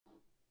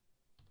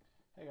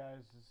Hey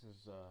guys, this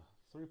is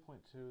 3.2,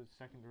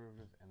 second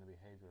derivative and the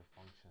behavior of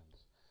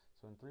functions.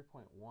 So in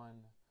 3.1,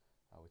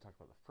 we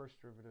talked about the first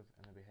derivative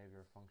and the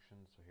behavior of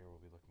functions. So here we'll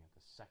be looking at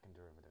the second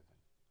derivative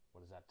and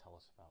what does that tell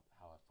us about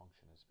how a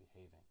function is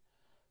behaving.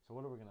 So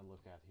what are we going to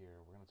look at here?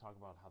 We're going to talk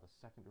about how the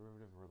second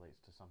derivative relates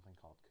to something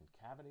called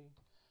concavity.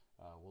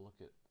 We'll look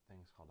at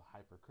things called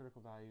hypercritical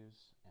values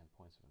and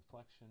points of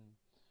inflection.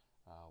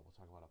 We'll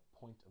talk about a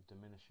point of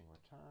diminishing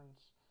returns.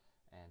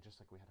 And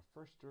just like we had a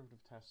first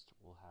derivative test,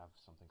 we'll have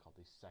something called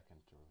the second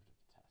derivative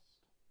test.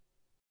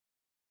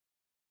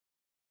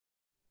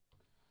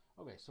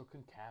 Okay, so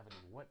concavity,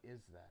 what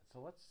is that?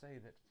 So let's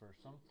say that for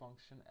some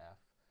function f,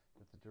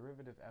 that the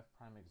derivative f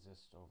prime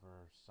exists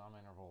over some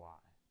interval I.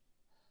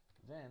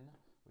 Then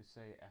we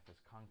say f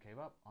is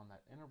concave up on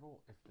that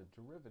interval if the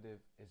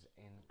derivative is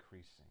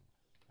increasing,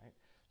 right?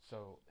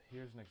 So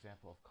here's an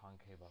example of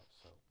concave up.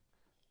 So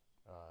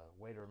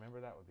way to remember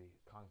that would be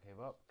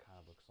concave up,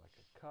 kind of looks like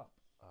a cup.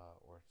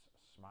 Or it's a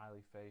smiley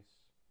face,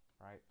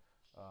 right?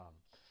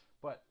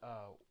 But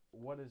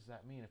what does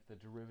that mean if the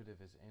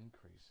derivative is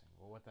increasing?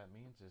 Well, what that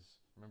means is,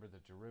 remember,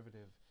 the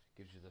derivative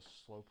gives you the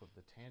slope of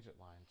the tangent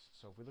lines.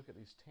 So if we look at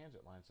these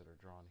tangent lines that are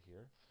drawn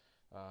here,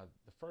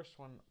 the first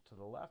one to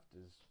the left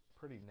is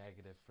pretty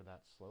negative for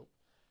that slope.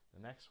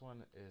 The next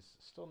one is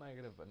still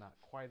negative, but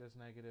not quite as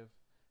negative.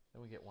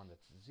 Then we get one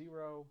that's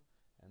 0.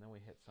 And then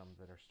we hit some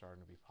that are starting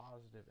to be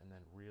positive and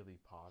then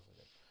really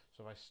positive.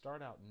 So if I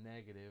start out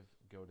negative,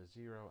 go to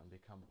 0, and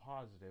become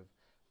positive,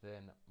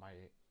 then my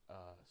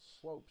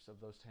slopes of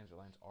those tangent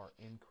lines are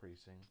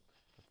increasing.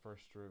 The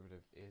first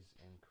derivative is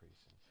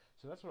increasing.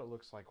 So that's what it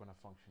looks like when a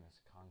function is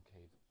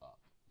concave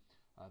up.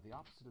 The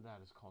opposite of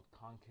that is called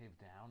concave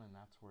down, and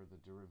that's where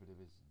the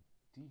derivative is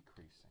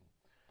decreasing.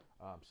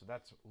 So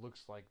that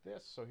looks like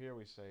this. So here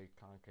we say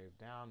concave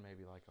down,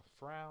 maybe like a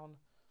frown.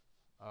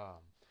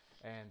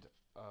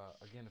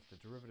 Again, if the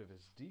derivative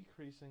is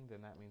decreasing,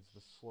 then that means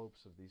the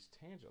slopes of these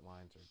tangent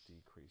lines are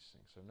decreasing.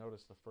 So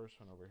notice the first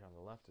one over here on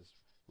the left is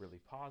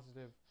really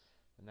positive.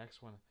 The next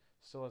one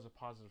still has a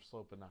positive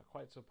slope, but not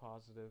quite so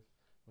positive.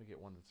 We get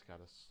one that's got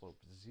a slope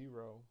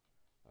 0,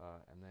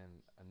 and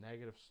then a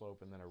negative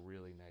slope, and then a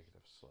really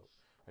negative slope.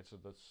 Right, so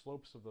the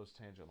slopes of those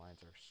tangent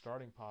lines are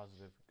starting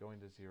positive,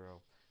 going to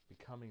 0,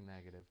 becoming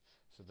negative.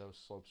 So those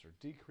slopes are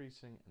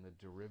decreasing, and the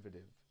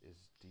derivative is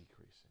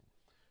decreasing.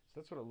 So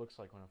that's what it looks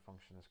like when a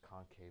function is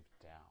concave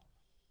down.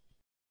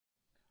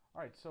 All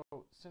right, so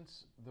since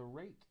the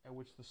rate at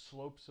which the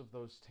slopes of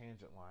those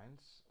tangent lines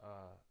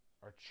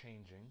are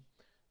changing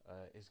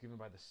is given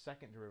by the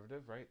second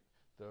derivative, right?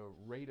 The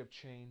rate of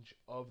change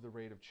of the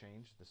rate of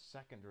change, the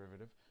second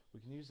derivative,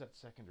 we can use that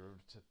second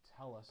derivative to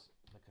tell us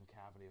the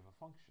concavity of a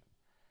function.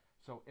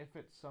 So if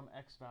at some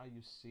x value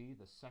c,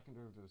 the second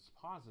derivative is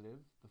positive,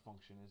 the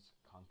function is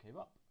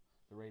concave up.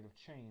 The rate of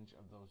change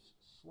of those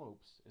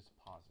slopes is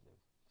positive.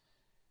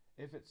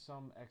 If at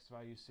some x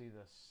value c,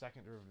 the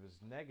second derivative is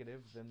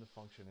negative, then the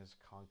function is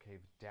concave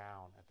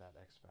down at that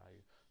x value.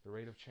 The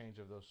rate of change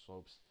of those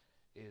slopes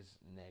is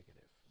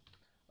negative.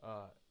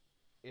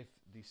 If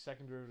the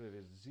second derivative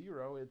is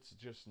 0, it's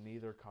just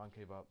neither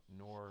concave up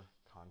nor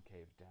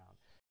concave down.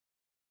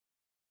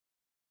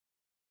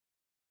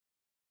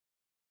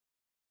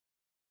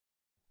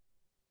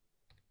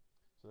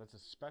 So that's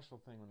a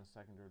special thing when the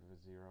second derivative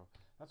is 0.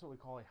 That's what we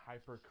call a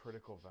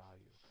hypercritical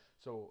value.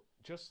 So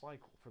just like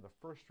for the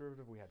first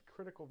derivative we had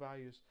critical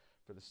values,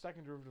 for the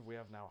second derivative we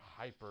have now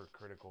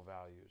hypercritical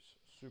values,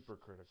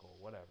 supercritical,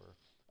 whatever.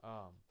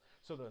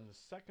 So then the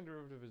second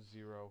derivative is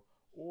 0,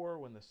 or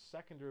when the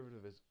second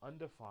derivative is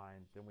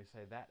undefined, then we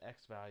say that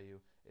x value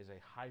is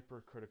a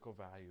hypercritical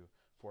value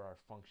for our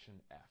function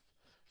f.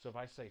 So if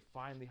I say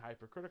find the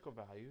hypercritical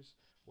values,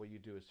 what you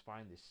do is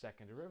find the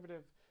second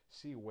derivative,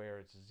 see where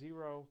it's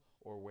 0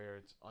 or where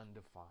it's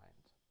undefined.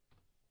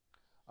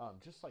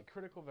 Just like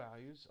critical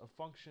values, a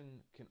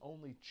function can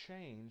only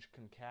change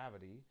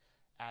concavity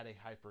at a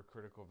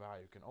hypercritical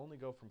value. It can only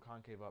go from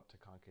concave up to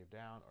concave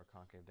down or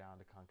concave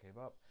down to concave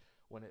up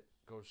when it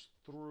goes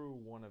through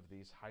one of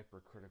these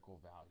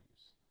hypercritical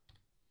values.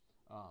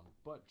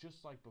 But just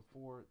like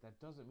before, that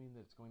doesn't mean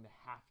that it's going to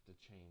have to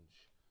change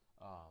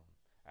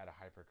at a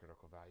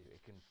hypercritical value.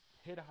 It can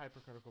hit a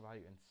hypercritical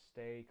value and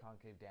stay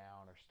concave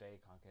down or stay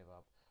concave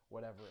up,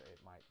 whatever it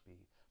might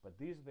be. But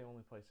these are the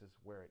only places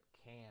where it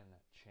can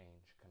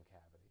change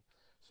concavity.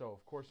 So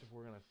of course, if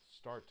we're going to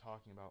start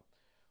talking about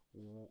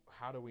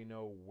how do we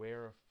know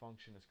where a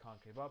function is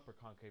concave up or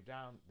concave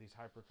down, these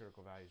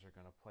hypercritical values are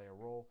going to play a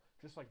role,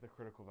 just like the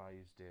critical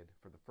values did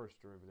for the first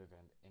derivative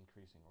and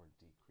increasing or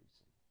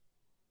decreasing.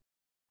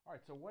 All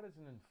right, so what is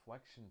an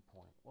inflection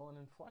point? Well, an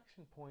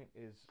inflection point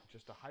is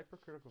just a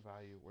hypercritical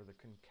value where the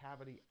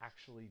concavity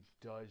actually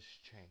does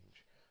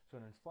change. So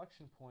an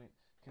inflection point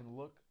can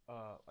look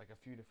like a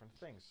few different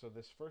things. So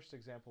this first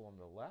example on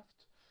the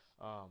left,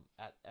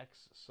 at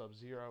x sub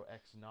 0,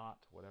 x naught,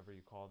 whatever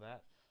you call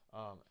that,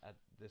 at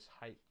this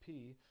height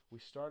p, we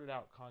started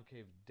out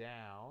concave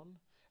down,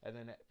 and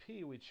then at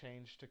p we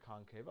changed to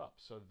concave up.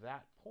 So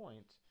that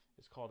point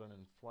is called an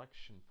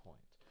inflection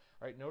point.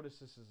 All right, notice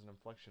this is an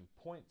inflection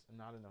point and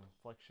not an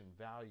inflection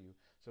value.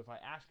 So if I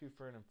ask you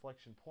for an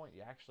inflection point,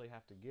 you actually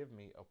have to give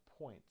me a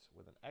point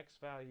with an x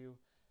value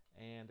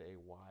and a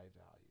y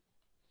value.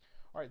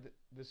 All right,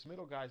 this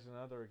middle guy is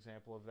another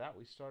example of that.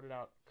 We started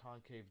out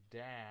concave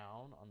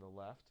down on the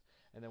left,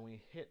 and then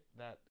we hit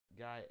that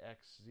guy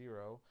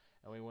x0,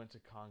 and we went to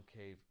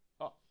concave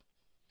up.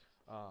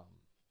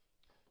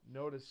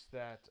 Notice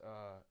that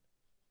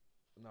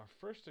in our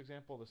first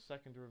example, the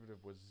second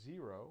derivative was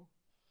 0.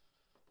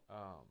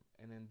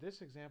 And in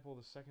this example,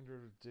 the second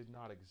derivative did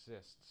not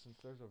exist. Since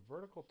there's a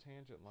vertical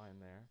tangent line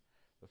there,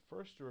 the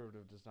first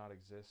derivative does not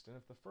exist. And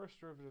if the first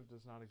derivative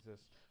does not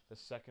exist, the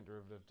second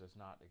derivative does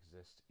not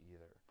exist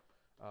either.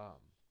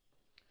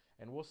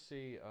 And we'll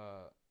see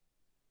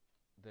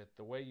that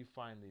the way you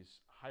find these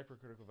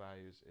hypercritical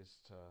values is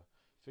to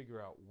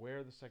figure out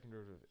where the second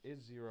derivative is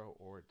 0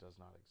 or it does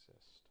not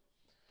exist.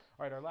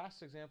 All right, our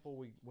last example,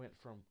 we went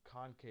from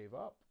concave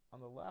up on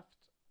the left,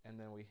 and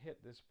then we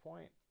hit this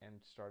point and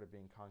started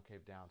being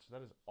concave down. So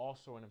that is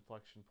also an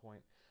inflection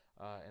point,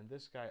 and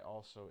this guy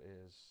also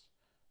is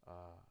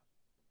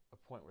a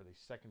point where the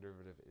second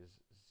derivative is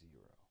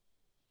 0.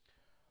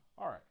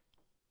 All right.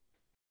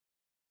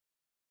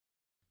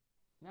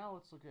 Now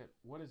let's look at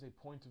what is a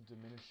point of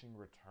diminishing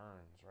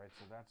returns, right?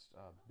 So that's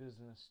a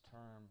business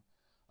term.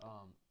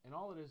 And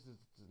all it is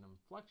it's an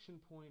inflection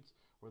point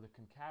where the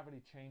concavity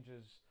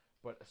changes,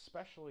 but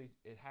especially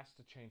it has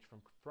to change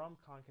from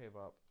concave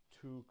up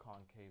to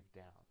concave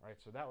down, right?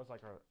 So that was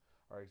like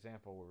our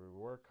example where we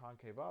were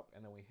concave up,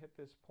 and then we hit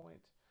this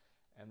point,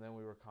 and then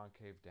we were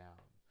concave down,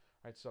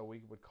 right? So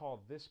we would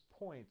call this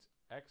point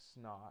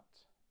x0,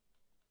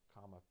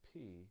 comma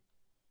p,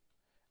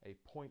 a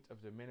point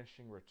of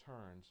diminishing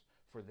returns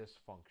for this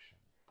function.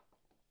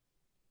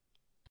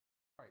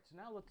 All right, so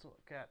now let's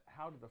look at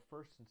how do the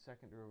first and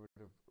second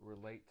derivative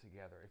relate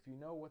together. If you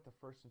know what the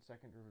first and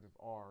second derivative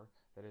are,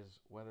 that is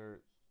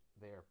whether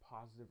they are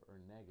positive or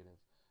negative,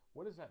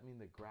 what does that mean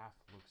the graph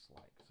looks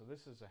like? So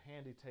this is a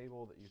handy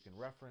table that you can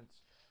reference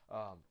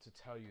to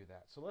tell you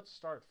that. So let's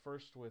start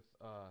first with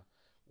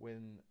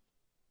when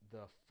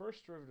the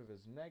first derivative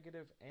is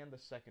negative and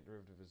the second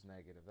derivative is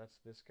negative. That's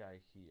this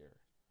guy here.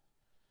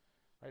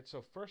 Right,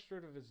 so first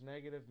derivative is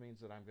negative means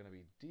that I'm going to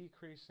be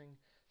decreasing.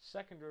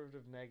 Second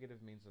derivative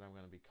negative means that I'm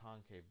going to be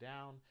concave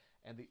down.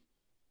 And the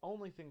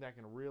only thing that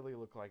can really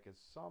look like is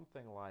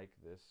something like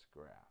this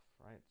graph,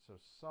 right? So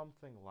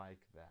something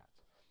like that.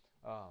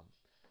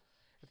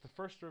 If the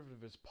first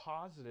derivative is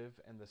positive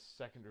and the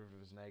second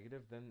derivative is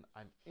negative, then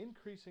I'm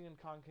increasing in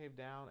concave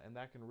down, and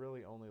that can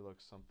really only look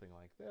something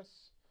like this.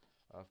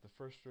 If the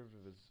first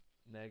derivative is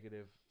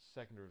negative,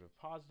 second derivative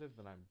positive,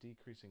 then I'm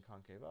decreasing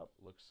concave up,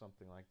 looks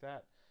something like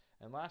that.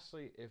 And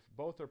lastly, if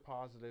both are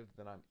positive,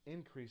 then I'm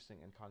increasing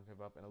in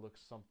concave up, and it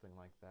looks something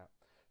like that.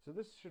 So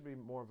this should be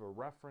more of a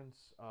reference.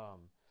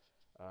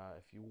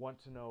 If you want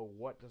to know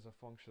what does a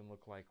function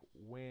look like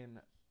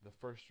when the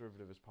first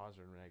derivative is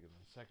positive or negative,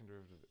 and the second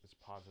derivative is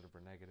positive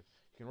or negative,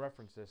 you can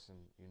reference this and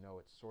you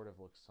know it sort of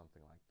looks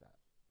something like that.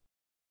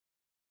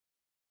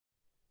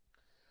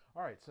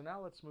 All right, so now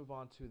let's move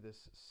on to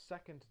this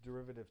second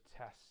derivative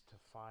test to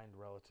find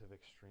relative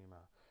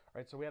extrema.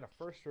 All right, so we had a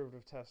first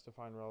derivative test to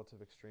find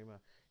relative extrema.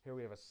 Here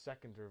we have a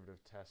second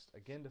derivative test,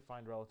 again to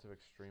find relative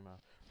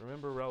extrema.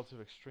 Remember, relative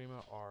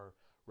extrema are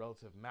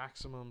relative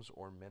maximums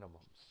or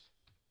minimums.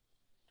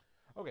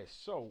 Okay,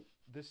 so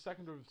this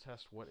second derivative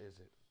test, what is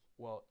it?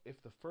 Well,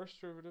 if the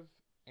first derivative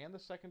and the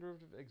second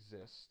derivative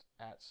exist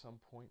at some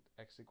point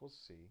x equals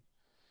c,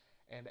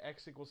 and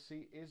x equals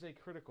c is a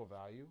critical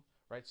value,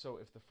 right? So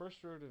if the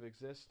first derivative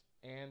exists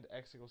and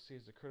x equals c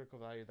is a critical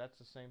value, that's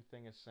the same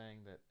thing as saying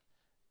that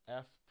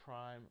f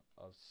prime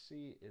of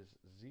c is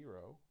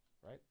 0,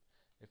 right?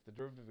 If the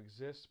derivative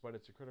exists but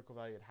it's a critical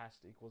value, it has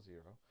to equal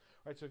 0.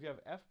 Right, so if you have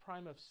f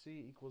prime of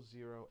c equals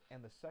 0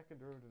 and the second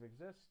derivative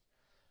exists,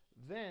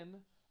 then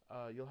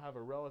you'll have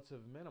a relative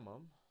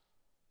minimum.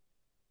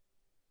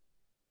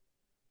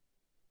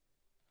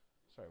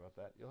 Sorry about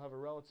that. You'll have a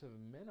relative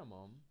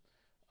minimum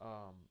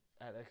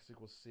at x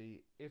equals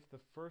c if the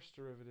first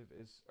derivative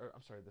is, or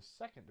I'm sorry, the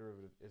second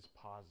derivative is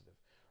positive.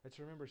 Right,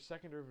 so remember,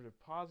 second derivative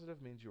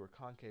positive means you were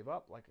concave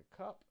up like a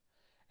cup,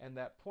 and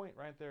that point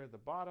right there at the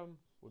bottom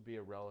would be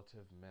a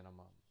relative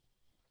minimum.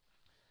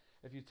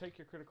 If you take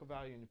your critical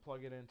value and you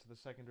plug it into the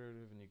second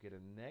derivative and you get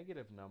a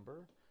negative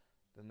number,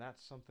 then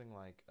that's something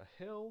like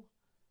a hill,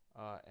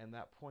 and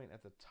that point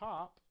at the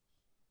top,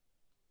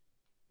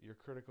 your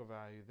critical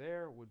value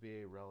there would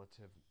be a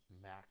relative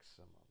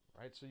maximum,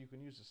 right? So you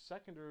can use the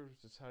second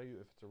derivative to tell you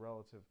if it's a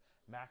relative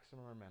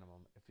maximum or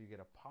minimum. If you get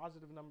a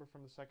positive number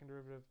from the second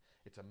derivative,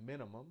 it's a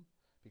minimum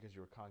because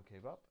you were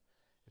concave up.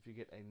 If you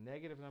get a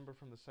negative number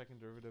from the second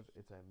derivative,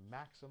 it's a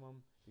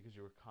maximum because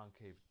you were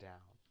concave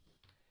down.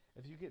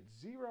 If you get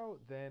 0,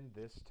 then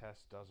this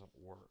test doesn't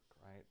work,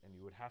 right? And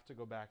you would have to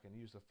go back and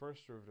use the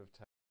first derivative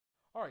test.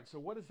 All right, so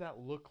what does that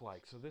look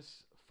like? So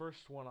this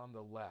first one on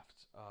the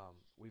left,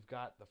 we've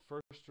got the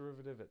first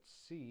derivative at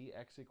c,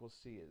 x equals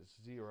c is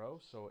 0,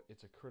 so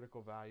it's a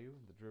critical value,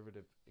 the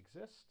derivative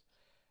exists.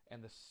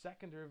 and the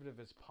second derivative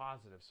is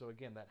positive. So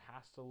again, that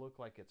has to look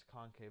like it's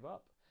concave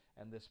up,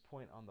 and this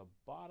point on the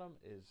bottom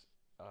is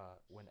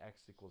when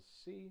x equals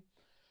c,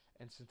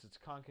 and since it's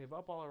concave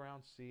up all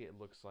around c, it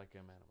looks like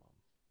a minimum.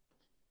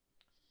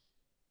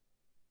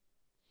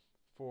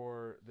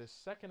 For this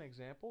second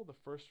example, the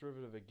first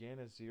derivative again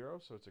is 0,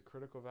 so it's a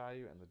critical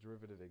value and the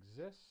derivative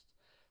exists.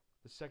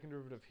 The second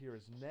derivative here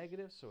is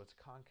negative, so it's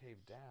concave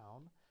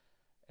down.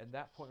 And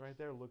that point right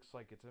there looks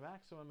like it's a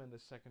maximum, and the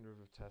second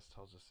derivative test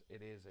tells us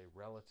it is a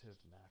relative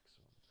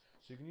maximum.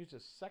 So you can use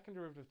a second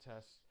derivative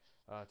test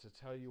to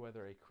tell you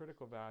whether a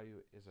critical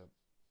value is a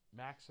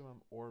maximum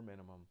or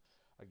minimum.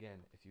 Again,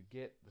 if you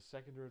get the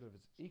second derivative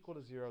is equal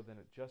to 0, then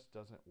it just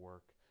doesn't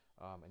work,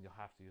 and you'll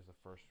have to use the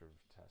first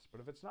derivative test.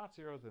 But if it's not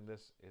 0, then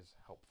this is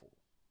helpful.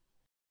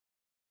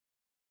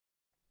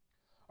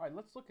 All right,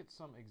 let's look at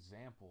some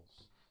examples.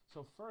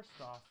 So first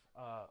off,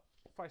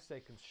 if I say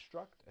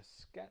construct a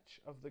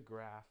sketch of the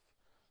graph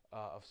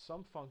of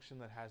some function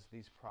that has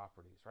these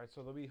properties, right?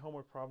 So there'll be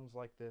homework problems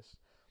like this,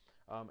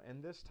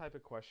 and this type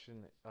of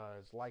question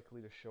is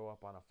likely to show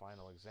up on a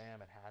final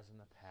exam. It has in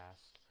the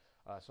past.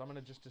 So I'm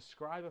going to just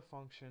describe a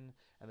function,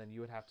 and then you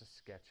would have to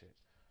sketch it.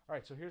 All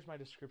right, so here's my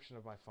description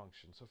of my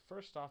function. So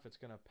first off, it's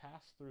going to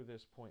pass through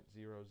this point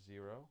 0,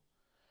 0.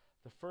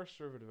 The first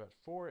derivative at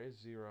 4 is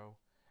 0,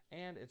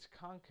 and it's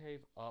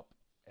concave up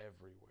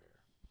everywhere.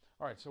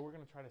 All right, so we're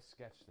going to try to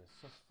sketch this.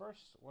 So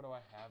first, what do I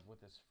have with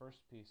this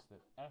first piece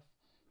that f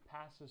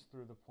passes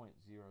through the point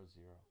 0,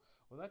 0?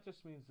 Well, that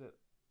just means that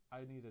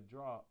I need to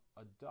draw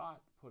a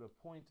dot, put a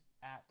point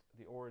at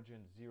the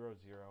origin 0,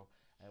 0,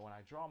 and when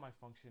I draw my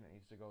function, it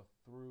needs to go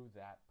through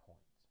that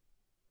point.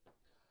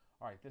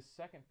 All right, this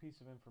second piece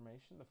of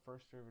information, the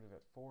first derivative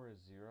at 4 is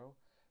 0.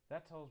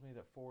 That tells me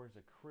that 4 is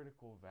a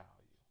critical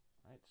value,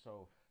 right?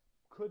 So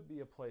could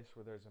be a place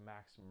where there's a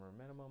maximum or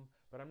minimum,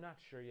 but I'm not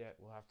sure yet.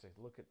 We'll have to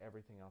look at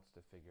everything else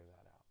to figure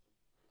that out.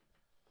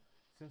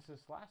 Since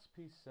this last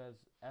piece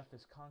says f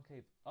is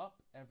concave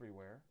up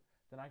everywhere,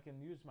 then I can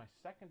use my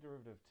second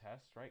derivative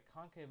test, right?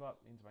 Concave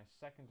up means my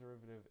second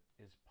derivative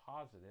is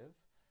positive,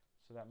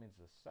 so that means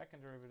the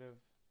second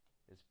derivative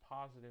is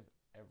positive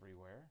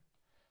everywhere.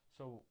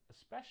 So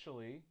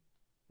especially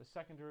the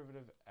second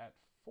derivative at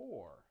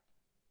 4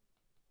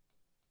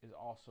 is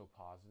also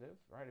positive,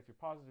 right? If you're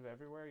positive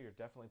everywhere, you're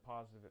definitely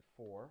positive at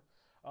 4.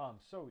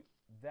 So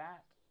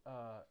that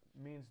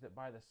means that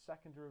by the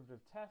second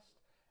derivative test,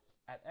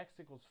 at x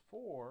equals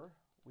 4,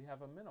 we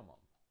have a minimum.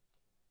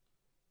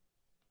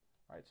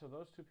 All right, so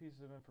those two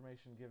pieces of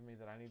information give me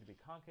that I need to be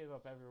concave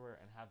up everywhere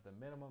and have the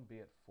minimum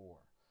be at 4.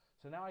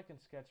 So now I can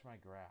sketch my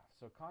graph.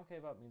 So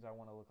concave up means I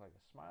want to look like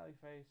a smiley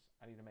face.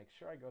 I need to make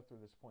sure I go through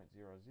this point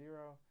 0,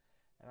 0,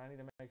 and I need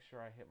to make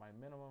sure I hit my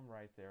minimum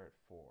right there at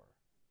 4.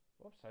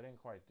 Whoops, I didn't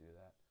quite do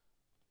that.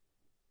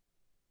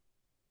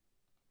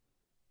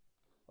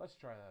 Let's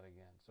try that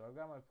again. So I've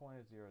got my point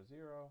at 0,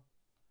 0.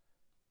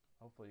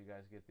 Hopefully you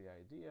guys get the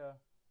idea.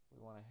 We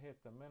want to hit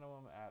the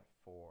minimum at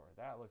 4.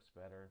 That looks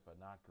better, but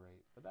not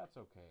great. But that's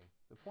okay.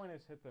 The point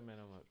is hit the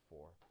minimum at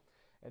 4.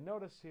 And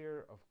notice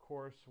here, of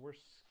course, we're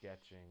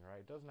sketching,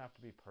 right? It doesn't have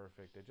to be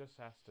perfect. It just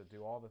has to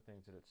do all the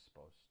things that it's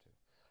supposed to.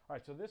 All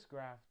right, so this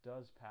graph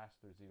does pass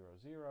through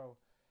 0, 0.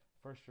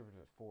 First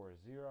derivative at 4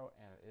 is 0,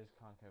 and it is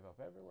concave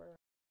up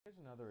everywhere. Here's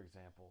another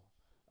example.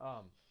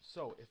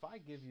 So if I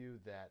give you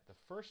that the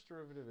first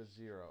derivative is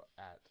 0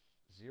 at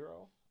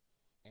 0,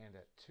 and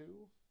at 2,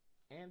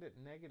 and at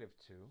negative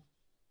 2,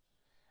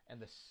 and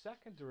the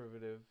second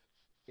derivative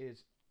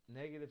is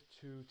negative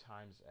 2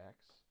 times x,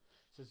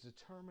 it says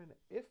determine,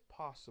 if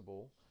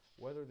possible,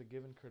 whether the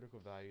given critical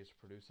values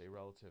produce a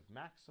relative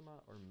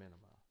maxima or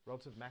minima.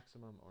 Relative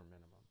maximum or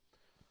minimum.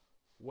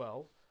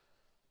 Well,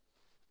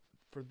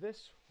 for this,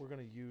 we're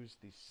going to use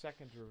the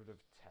second derivative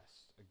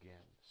test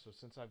again. So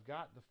since I've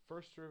got the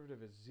first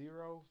derivative is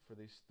 0 for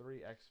these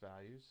 3 x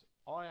values,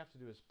 all I have to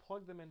do is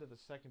plug them into the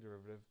second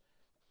derivative,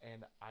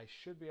 and I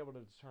should be able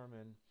to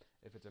determine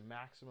if it's a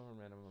maximum or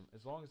minimum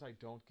as long as I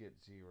don't get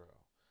 0.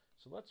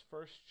 So let's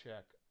first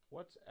check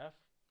what's f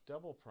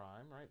double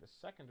prime, right? The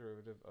second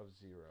derivative of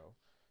 0.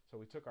 So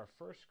we took our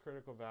first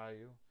critical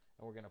value,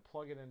 and we're going to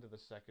plug it into the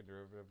second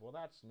derivative. Well,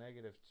 that's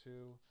negative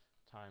 2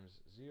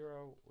 times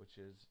 0, which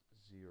is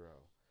 0.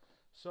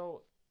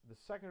 So the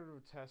second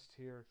derivative test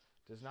here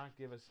does not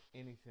give us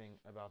anything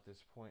about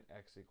this point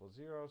x equals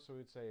 0, so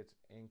we'd say it's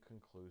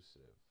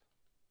inconclusive.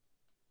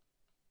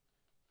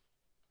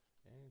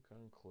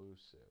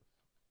 Inconclusive.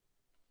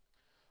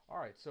 All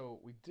right, so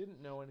we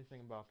didn't know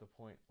anything about the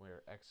point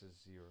where x is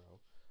 0.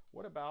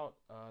 What about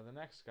the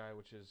next guy,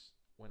 which is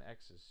when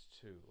x is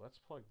 2? Let's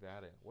plug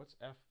that in. What's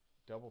f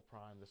double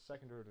prime, the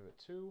second derivative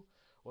at 2?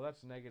 Well,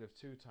 that's negative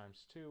 2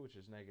 times 2, which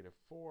is negative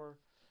 4.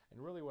 And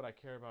really what I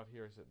care about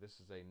here is that this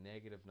is a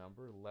negative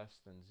number, less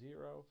than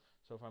 0.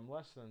 So if I'm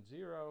less than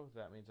 0,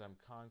 that means I'm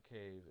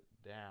concave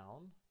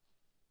down.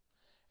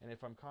 And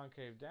if I'm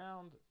concave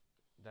down,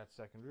 that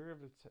second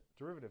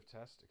derivative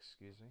test,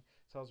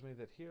 tells me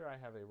that here I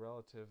have a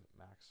relative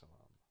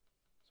maximum.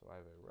 So I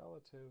have a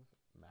relative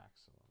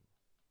maximum.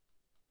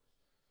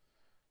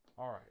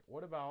 All right,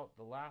 what about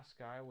the last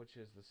guy, which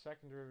is the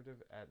second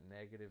derivative at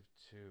negative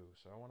 2?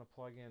 So I want to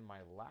plug in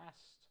my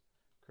last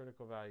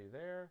critical value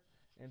there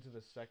into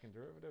the second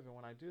derivative, and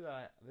when I do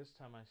that, this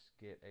time I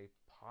get a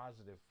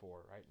positive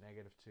 4, right?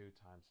 Negative 2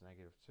 times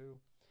negative 2.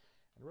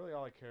 And really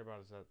all I care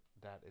about is that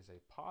that is a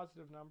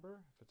positive number.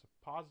 If it's a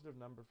positive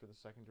number for the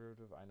second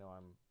derivative, I know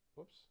I'm,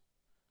 whoops,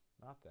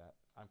 not that.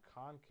 I'm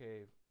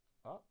concave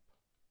up.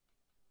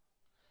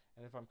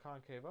 And if I'm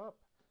concave up,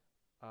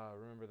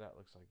 remember that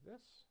looks like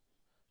this.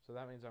 So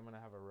that means I'm going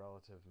to have a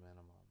relative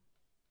minimum.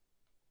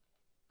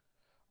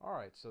 All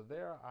right, so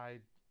there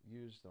I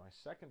used my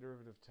second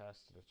derivative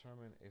test to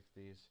determine if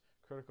these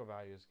critical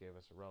values gave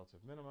us a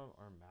relative minimum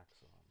or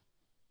maximum.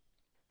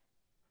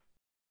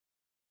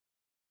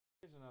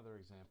 Here's another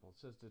example. It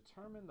says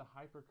determine the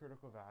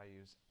hypercritical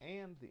values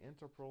and the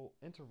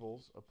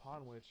intervals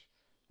upon which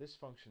this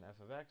function f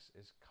of x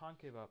is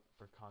concave up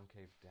or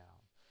concave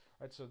down.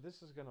 All right, so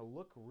this is going to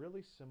look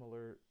really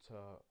similar to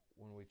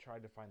when we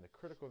tried to find the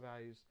critical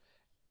values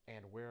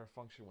and where a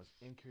function was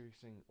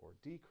increasing or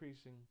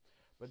decreasing.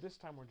 But this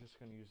time we're just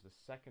going to use the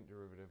second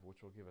derivative,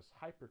 which will give us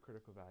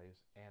hypercritical values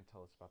and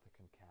tell us about the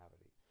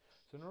concavity.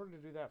 So in order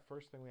to do that,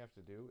 first thing we have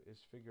to do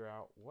is figure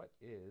out what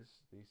is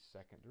the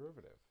second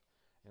derivative.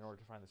 In order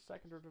to find the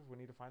second derivative, we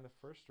need to find the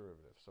first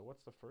derivative. So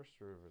what's the first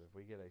derivative?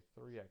 We get a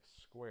 3x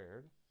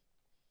squared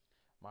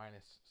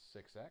minus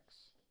 6x.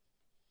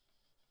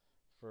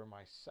 For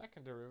my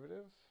second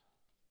derivative,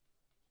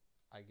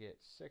 I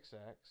get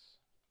 6x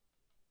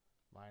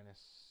minus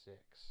 6.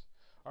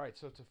 All right,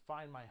 so to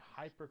find my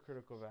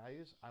hypercritical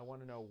values, I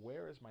want to know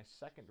where is my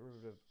second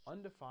derivative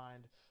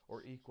undefined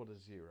or equal to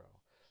 0.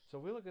 So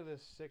if we look at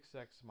this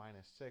 6x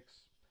minus 6,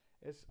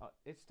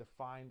 it's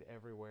defined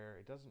everywhere.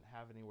 It doesn't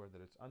have anywhere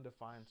that it's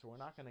undefined, so we're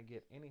not going to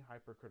get any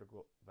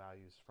hypercritical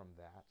values from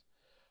that.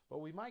 But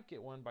we might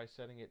get one by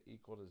setting it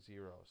equal to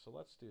 0. So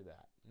let's do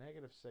that.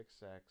 Negative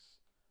 6x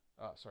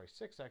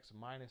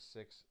minus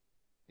 6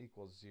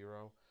 equals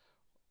 0.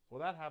 Well,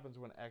 that happens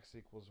when x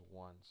equals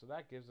 1. So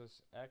that gives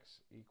us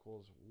x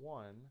equals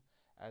 1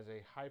 as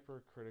a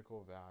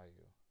hypercritical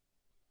value.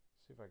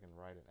 Let's see if I can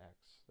write an x.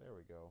 There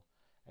we go.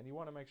 And you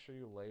want to make sure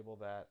you label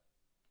that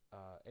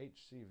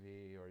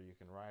HCV, or you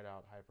can write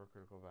out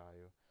hypercritical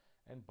value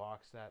and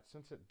box that.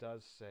 Since it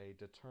does say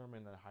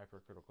determine the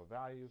hypercritical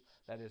value,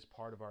 that is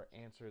part of our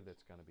answer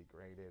that's going to be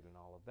graded and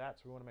all of that.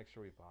 So we want to make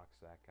sure we box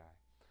that guy.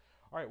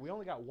 All right, we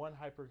only got one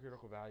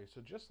hypercritical value.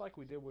 So just like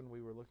we did when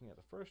we were looking at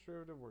the first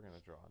derivative, we're going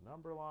to draw a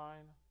number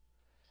line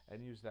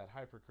and use that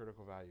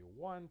hypercritical value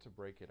 1 to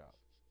break it up.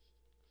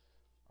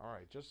 All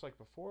right, just like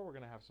before, we're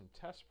going to have some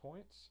test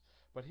points.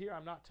 But here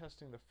I'm not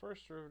testing the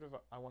first derivative.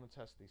 I want to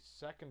test the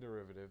second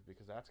derivative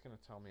because that's going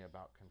to tell me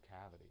about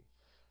concavity.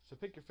 So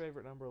pick your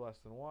favorite number less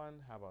than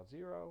 1. How about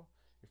 0?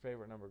 Your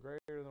favorite number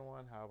greater than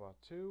 1. How about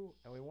 2?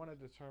 And we want to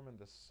determine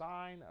the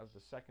sign of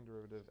the second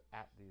derivative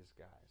at these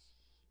guys.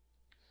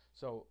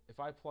 So if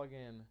I plug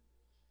in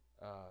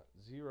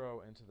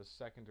 0 into the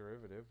second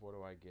derivative, what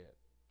do I get?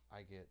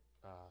 I get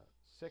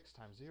 6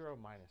 times 0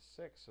 minus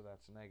 6, so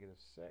that's negative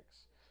 6.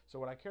 So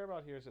what I care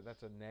about here is that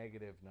that's a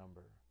negative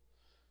number.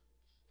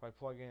 If I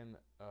plug in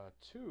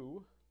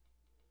 2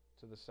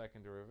 to the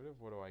second derivative,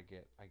 what do I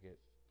get? I get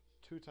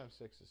 2 times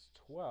 6 is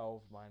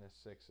 12, minus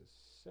 6 is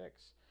 6.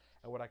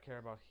 And what I care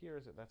about here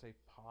is that that's a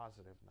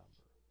positive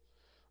number.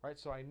 All right,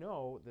 so I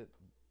know that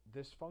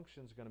this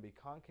function is going to be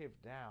concave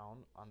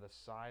down on the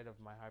side of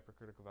my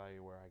hypercritical value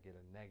where I get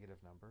a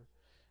negative number,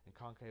 and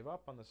concave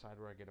up on the side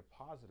where I get a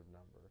positive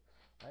number.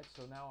 Right,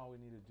 so now all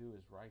we need to do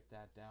is write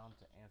that down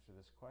to answer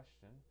this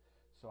question.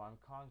 So I'm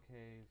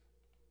concave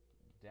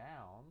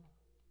down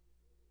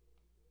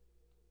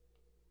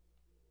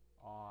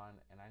on,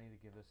 and I need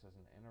to give this as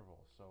an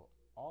interval. So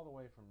all the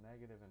way from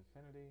negative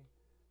infinity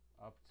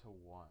up to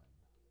 1.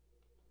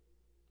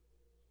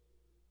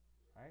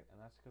 Right,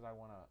 and that's because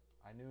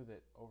I knew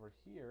that over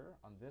here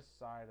on this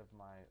side of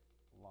my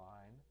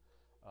line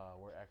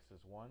where x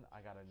is 1, I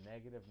got a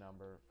negative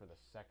number for the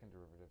second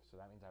derivative. So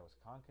that means I was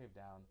concave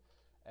down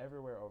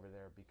everywhere over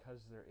there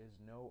because there is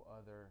no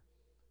other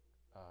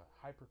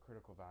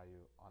hypercritical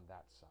value on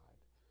that side.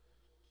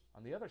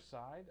 On the other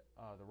side,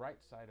 the right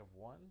side of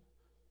 1,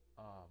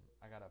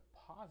 I got a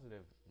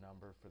positive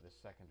number for the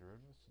second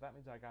derivative. So that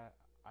means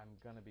I'm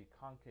going to be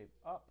concave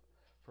up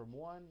from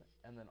 1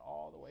 and then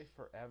all the way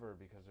forever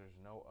because there's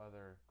no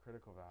other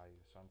critical value.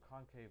 So I'm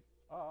concave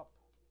up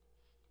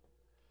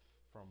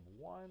from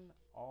 1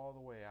 all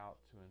the way out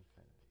to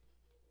infinity.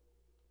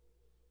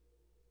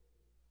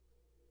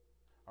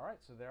 All right,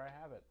 so there I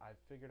have it.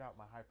 I've figured out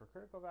my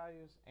hypercritical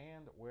values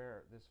and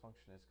where this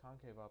function is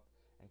concave up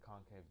and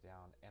concave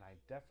down. And I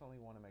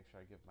definitely want to make sure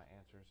I give my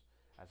answers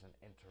as an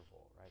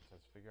interval, right? So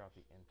let's figure out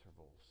the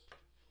intervals.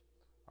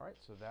 All right,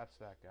 so that's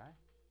that guy.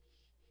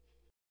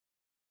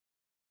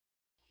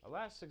 Our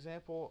last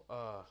example,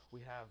 we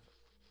have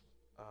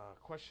a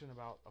question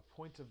about a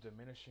point of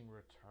diminishing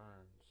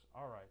returns.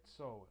 All right,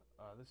 so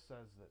this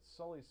says that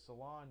Sully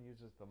Salon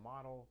uses the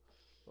model,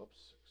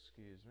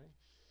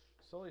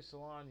 Sully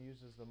Salon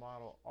uses the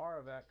model R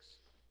of x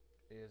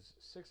is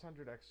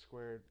 600x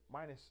squared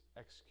minus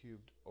x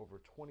cubed over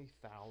 20,000,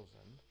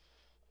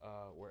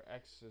 where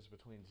x is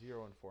between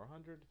 0 and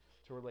 400,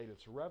 to relate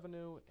its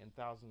revenue in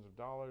thousands of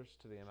dollars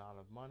to the amount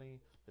of money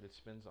that it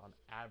spends on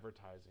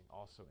advertising,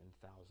 also in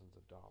thousands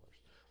of dollars.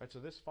 Right, so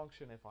this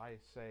function, if I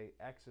say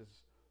x is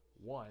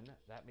 1,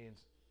 that means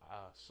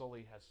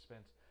Sully has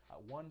spent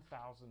 $1,000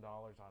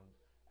 on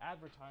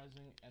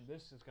advertising, and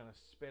this is going to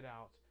spit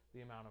out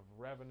the amount of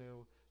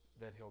revenue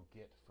that he'll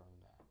get from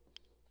that.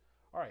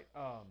 All right,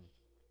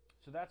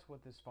 so that's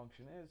what this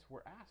function is.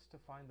 We're asked to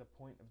find the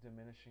point of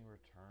diminishing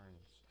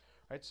returns.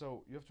 Right,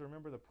 so you have to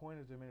remember the point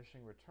of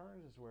diminishing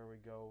returns is where we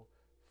go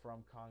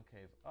from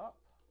concave up,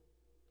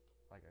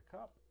 like a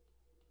cup,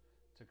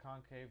 to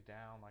concave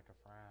down, like a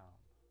frown.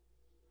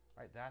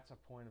 Right, that's a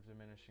point of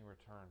diminishing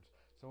returns.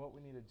 So what we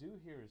need to do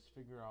here is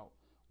figure out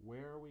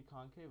where we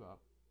concave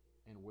up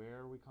and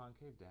where we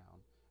concave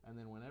down, and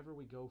then whenever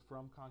we go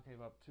from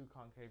concave up to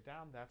concave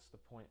down, that's the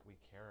point we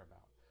care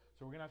about.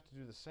 So we're going to have to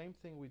do the same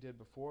thing we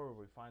did before,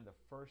 where we find the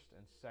first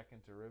and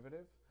second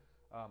derivative.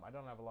 I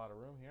don't have a lot of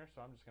room here,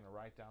 so I'm just going to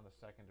write down the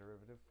second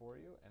derivative for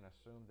you and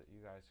assume that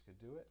you guys could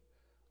do it.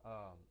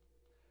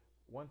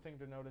 One thing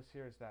to notice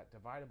here is that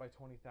divided by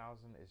 20,000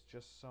 is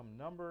just some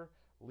number.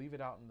 Leave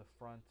it out in the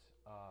front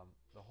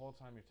the whole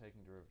time you're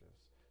taking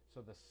derivatives. So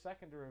the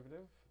second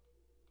derivative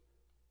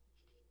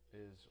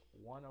is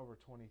 1 over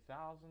 20,000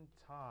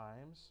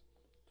 times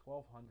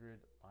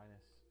 1,200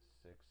 minus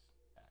 6x.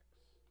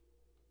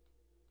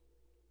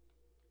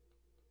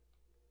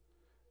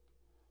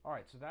 All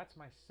right, so that's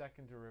my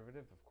second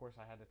derivative. Of course,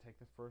 I had to take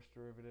the first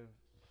derivative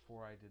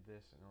before I did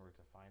this in order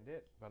to find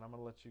it, but I'm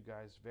going to let you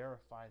guys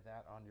verify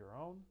that on your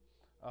own.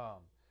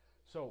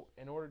 So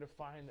in order to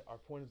find our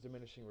point of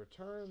diminishing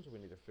returns, we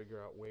need to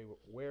figure out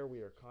where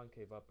we are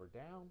concave up or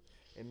down.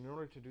 And in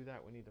order to do that,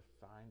 we need to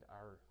find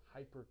our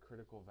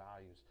hypercritical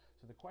values.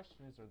 So the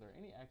question is, are there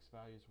any x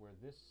values where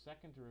this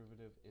second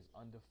derivative is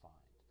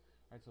undefined?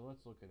 All right, so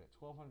let's look at it.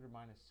 1,200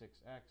 minus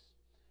 6x,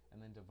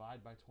 and then divide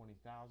by 20,000.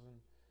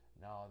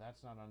 No,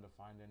 that's not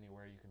undefined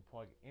anywhere. You can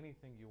plug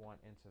anything you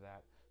want into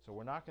that. So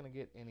we're not going to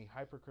get any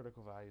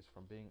hypercritical values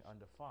from being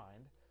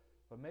undefined,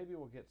 but maybe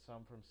we'll get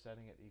some from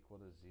setting it equal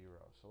to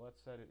 0. So let's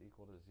set it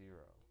equal to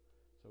 0.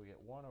 So we get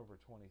 1 over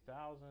 20,000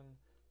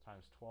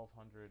 times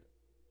 1,200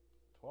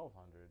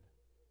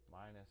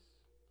 minus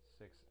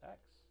 6x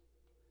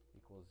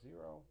equals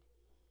 0.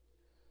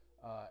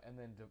 And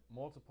then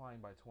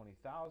multiplying by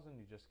 20,000,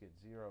 you just get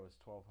 0 is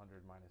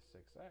 1,200 minus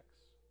 6x.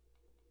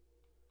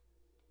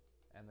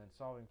 And then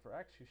solving for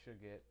x, you should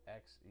get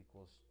x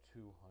equals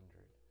 200.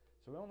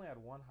 So we only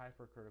had one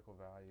hypercritical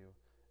value,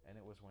 and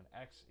it was when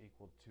x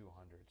equaled 200.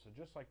 So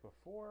just like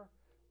before,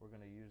 we're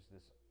going to use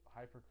this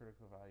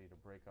hypercritical value to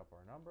break up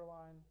our number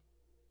line.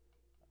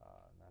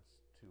 And that's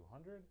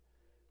 200.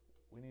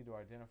 We need to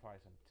identify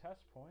some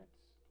test points,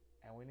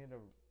 and we need to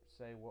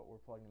say what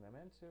we're plugging them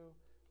into,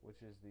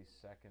 which is the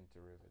second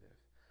derivative.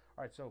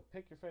 All right, so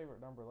pick your favorite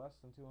number less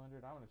than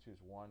 200. I'm going to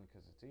choose 1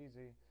 because it's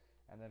easy.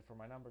 And then for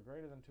my number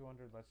greater than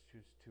 200, let's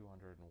choose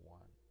 201. All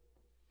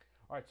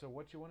right, so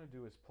what you want to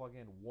do is plug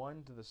in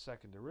 1 to the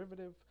second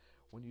derivative.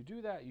 When you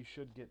do that, you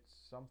should get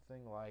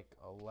something like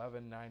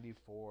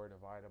 1194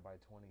 divided by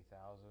 20,000.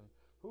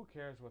 Who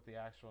cares what the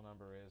actual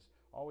number is?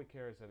 All we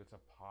care is that it's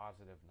a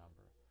positive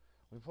number.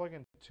 When we plug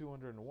in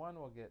 201,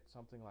 we'll get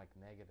something like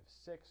negative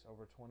 6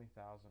 over 20,000.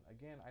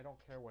 Again, I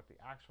don't care what the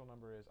actual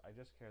number is. I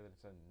just care that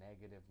it's a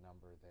negative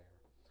number there.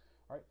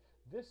 All right,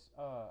 this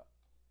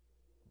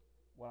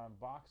what I'm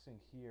boxing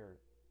here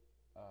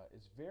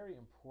is very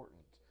important.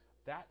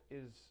 That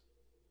is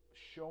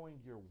showing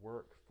your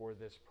work for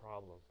this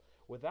problem.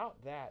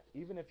 Without that,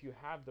 even if you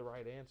have the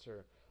right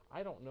answer,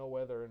 I don't know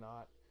whether or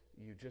not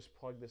you just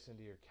plug this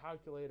into your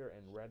calculator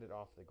and read it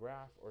off the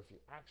graph, or if you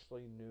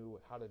actually knew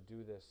how to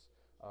do this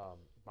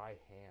by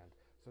hand.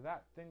 So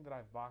that thing that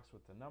I've boxed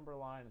with the number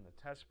line and the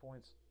test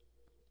points,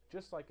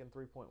 just like in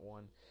 3.1,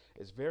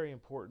 is very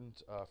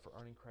important for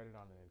earning credit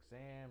on an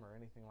exam or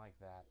anything like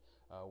that,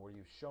 where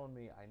you've shown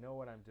me I know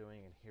what I'm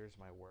doing and here's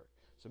my work.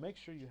 So make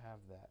sure you have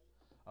that.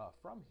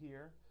 From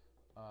here,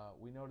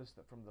 we notice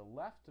that from the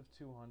left of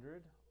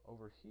 200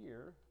 over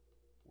here,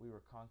 we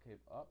were concave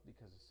up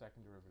because the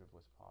second derivative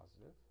was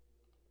positive.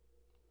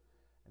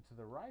 And to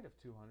the right of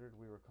 200,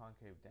 we were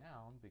concave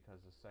down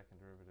because the second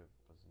derivative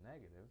was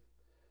negative.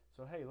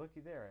 So hey,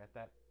 looky there, at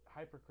that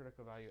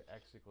hypercritical value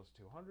x equals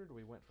 200,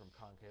 we went from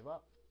concave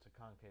up to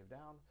concave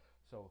down.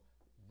 So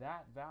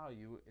that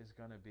value is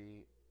going to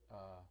be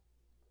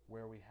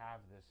where we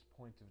have this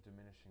point of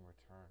diminishing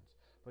returns.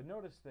 But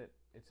notice that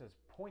it says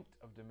point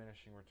of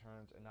diminishing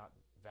returns and not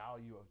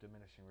value of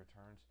diminishing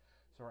returns.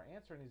 So our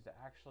answer needs to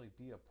actually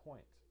be a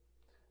point.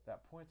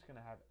 That point's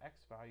going to have x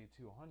value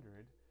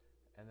 200,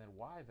 and then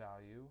y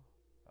value,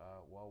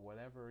 well,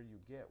 whatever you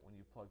get when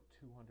you plug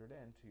 200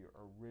 into your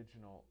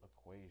original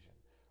equation.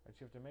 Right,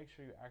 so you have to make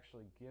sure you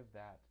actually give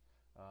that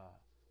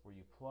where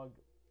you plug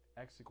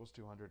x equals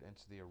 200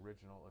 into the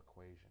original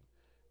equation.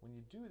 When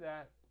you do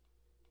that,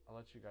 I'll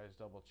let you guys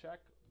double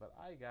check, but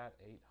I got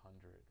 800,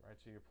 right?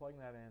 So you're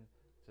plugging that in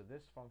to to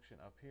this function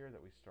up here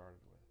that we started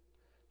with.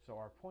 So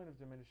our point of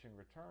diminishing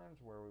returns,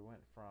 where we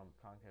went from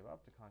concave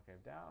up to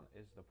concave down,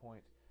 is the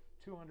point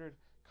 200,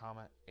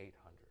 800.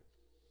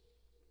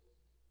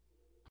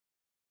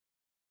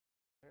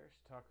 There's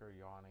Tucker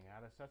yawning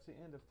at us. That's the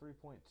end of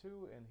 3.2,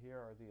 and here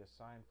are the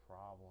assigned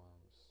problems.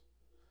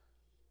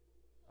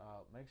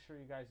 Make sure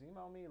you guys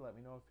email me. Let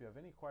me know if you have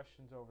any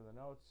questions over the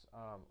notes.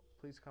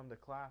 Please come to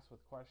class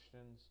with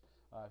questions.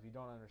 If you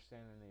don't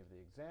understand any of the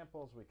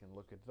examples, we can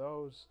look at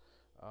those.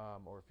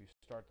 Or if you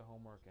start the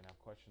homework and have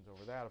questions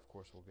over that, of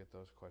course, we'll get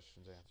those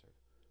questions answered.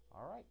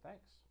 All right,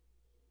 thanks.